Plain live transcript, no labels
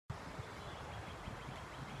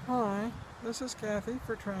Hi, this is Kathy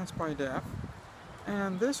for Trans by Deaf,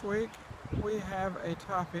 and this week we have a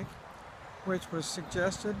topic which was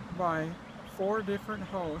suggested by 4 different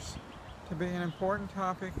hosts to be an important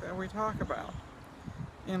topic that we talk about.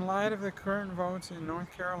 In light of the current votes in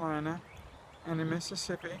North Carolina and in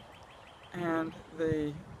Mississippi and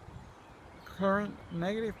the current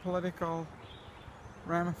negative political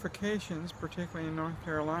ramifications, particularly in North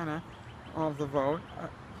Carolina, of the vote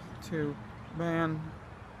to ban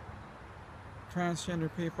transgender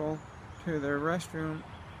people to their restroom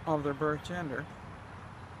of their birth gender.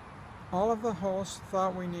 All of the hosts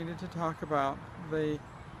thought we needed to talk about the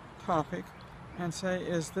topic and say,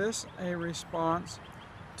 is this a response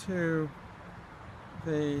to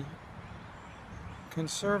the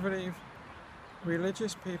conservative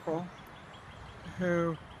religious people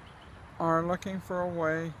who are looking for a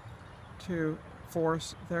way to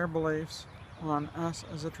force their beliefs on us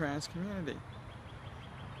as a trans community?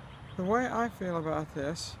 The way I feel about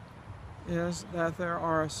this is that there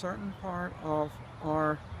are a certain part of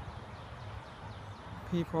our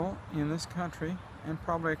people in this country and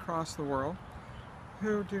probably across the world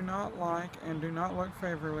who do not like and do not look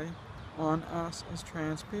favorably on us as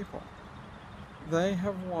trans people. They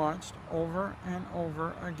have watched over and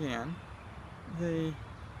over again the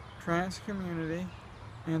trans community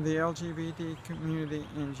and the LGBT community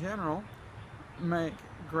in general make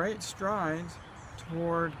great strides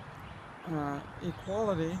toward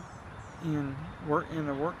equality in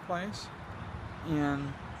the workplace,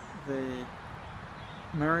 in the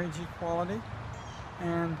marriage equality,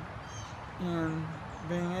 and in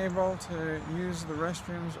being able to use the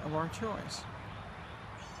restrooms of our choice.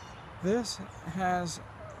 This has,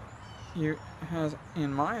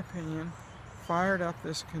 in my opinion, fired up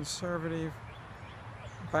this conservative,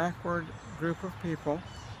 backward group of people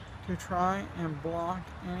to try and block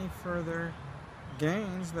any further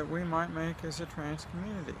gains that we might make as a trans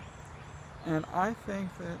community. And I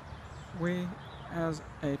think that we as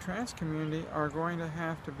a trans community are going to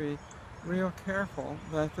have to be real careful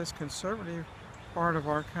that this conservative part of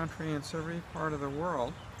our country and conservative part of the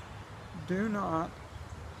world do not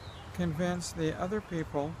convince the other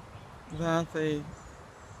people that the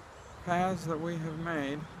paths that we have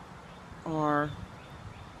made are,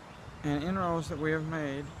 and inroads that we have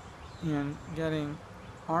made in getting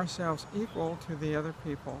ourselves equal to the other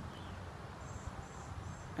people,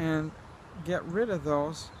 and get rid of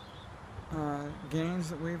those gains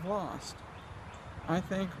that we've lost. I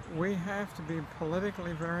think we have to be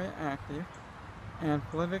politically very active and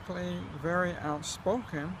politically very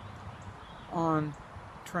outspoken on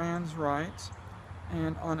trans rights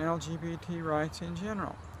and on LGBT rights in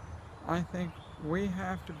general. I think we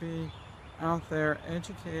have to be out there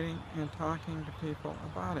educating and talking to people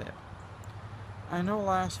about it. I know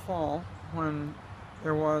last fall when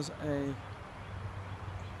there was a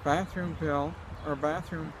bathroom bill or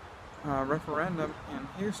bathroom referendum in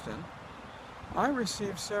Houston, I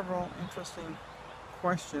received several interesting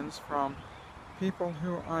questions from people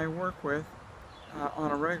who I work with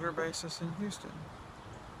on a regular basis in Houston.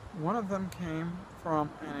 One of them came from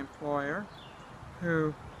an employer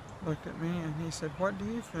who looked at me and he said, "What do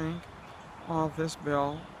you think of this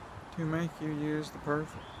bill to make you use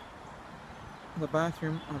the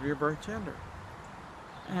bathroom of your birth gender?"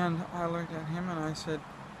 And I looked at him and I said,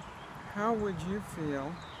 "How would you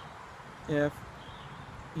feel if,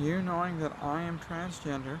 you knowing that I am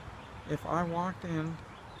transgender, if I walked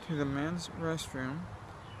into the men's restroom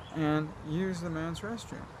and used the men's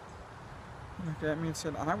restroom?" He looked at me and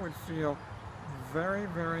said, "I would feel very,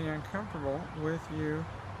 very uncomfortable with you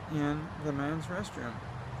in the men's restroom."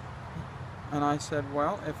 And I said,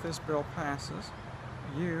 "Well, if this bill passes,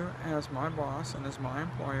 you as my boss and as my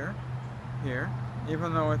employer here,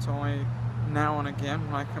 even though it's only now and again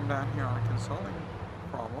when I come down here on a consulting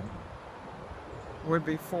problem, would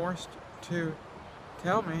be forced to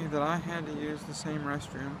tell me that I had to use the same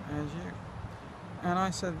restroom as you." And I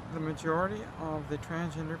said, the majority of the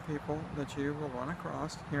transgender people that you will run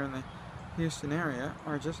across here in the Houston area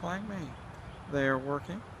are just like me. They are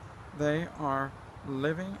working, they are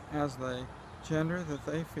living as the gender that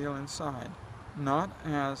they feel inside, not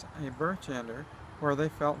as a birth gender where they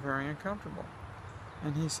felt very uncomfortable.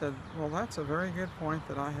 And he said, "Well, that's a very good point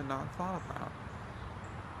that I had not thought about."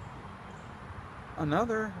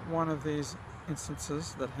 Another one of these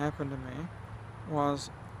instances that happened to me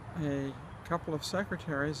was a couple of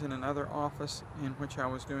secretaries in another office in which I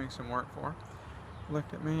was doing some work for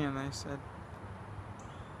looked at me and they said,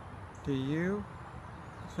 "Do you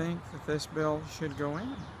think that this bill should go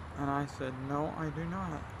in?" And I said, "No, I do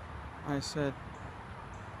not." I said,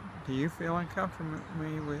 do you feel uncomfortable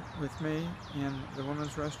with me in the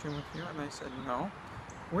women's restroom with you? And they said, no,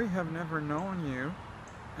 we have never known you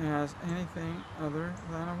as anything other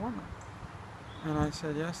than a woman. And I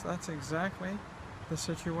said, yes, that's exactly the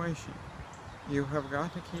situation. You have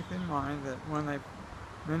got to keep in mind that when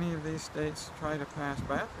many of these states try to pass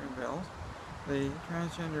bathroom bills, the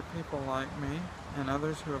transgender people like me and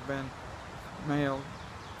others who have been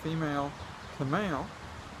female to male,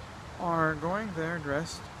 are going there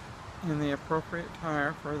dressed in the appropriate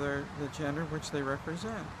attire for the gender which they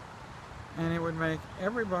represent. And it would make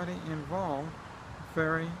everybody involved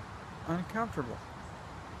very uncomfortable.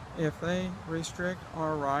 If they restrict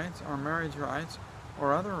our rights, our marriage rights,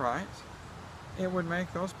 or other rights, it would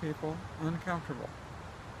make those people uncomfortable.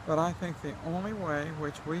 But I think the only way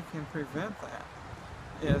which we can prevent that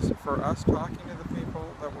is for us talking to the people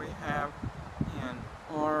that we have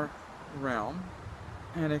in our realm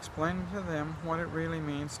and explaining to them what it really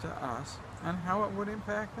means to us and how it would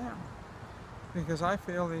impact them. Because I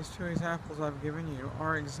feel these two examples I've given you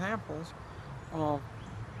are examples of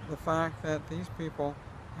the fact that these people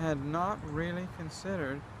had not really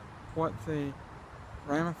considered what the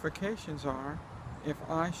ramifications are if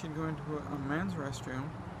I should go into a men's restroom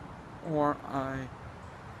or a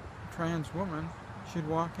trans woman should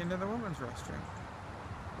walk into the women's restroom.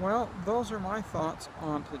 Well, those are my thoughts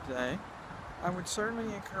on today. I would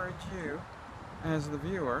certainly encourage you, as the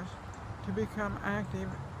viewers, to become active,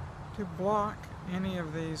 to block any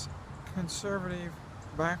of these conservative,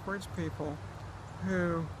 backwards people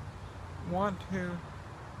who want to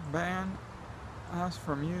ban us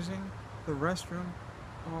from using the restroom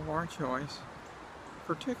of our choice,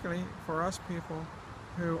 particularly for us people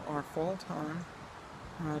who are full-time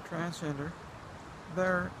transgender.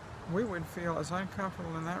 We would feel as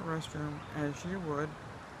uncomfortable in that restroom as you would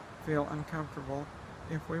feel uncomfortable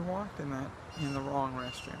if we walked in the wrong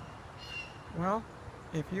restroom. Well,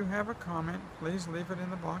 if you have a comment, please leave it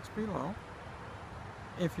in the box below.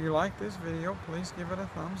 If you like this video, please give it a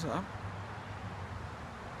thumbs up.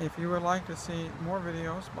 If you would like to see more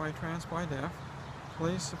videos by Trans by Deaf,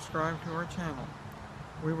 please subscribe to our channel.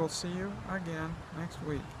 We will see you again next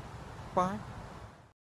week. Bye.